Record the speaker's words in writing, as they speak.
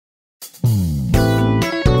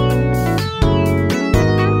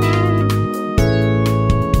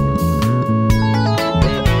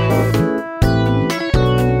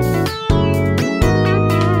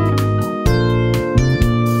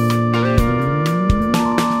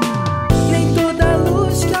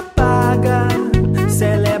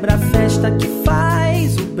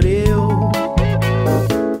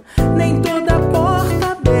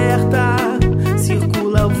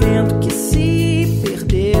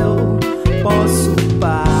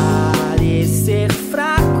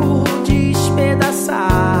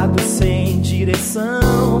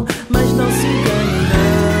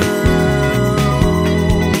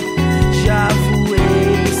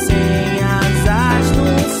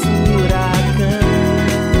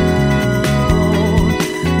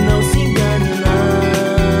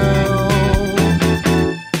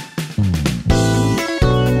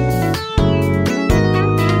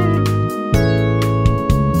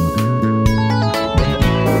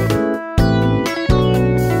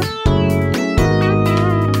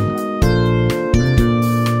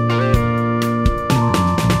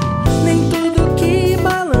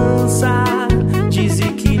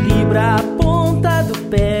quebra a ponta do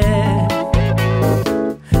pé,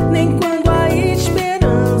 nem quando a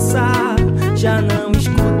esperança já não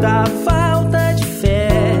escuta a falta de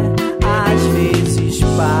fé. Às vezes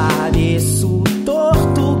pareço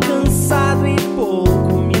torto, cansado e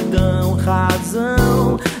pouco me dão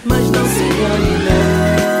razão, mas não se engane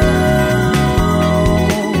não,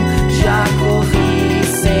 já corri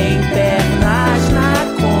sem pernas na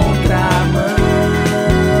contramão.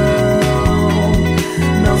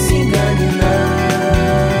 Não se engane não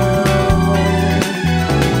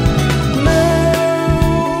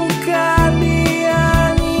cabe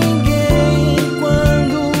a ninguém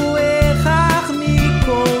quando errar me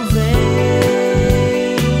convém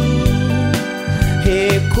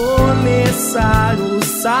recomeçar o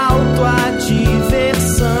salto a te ver.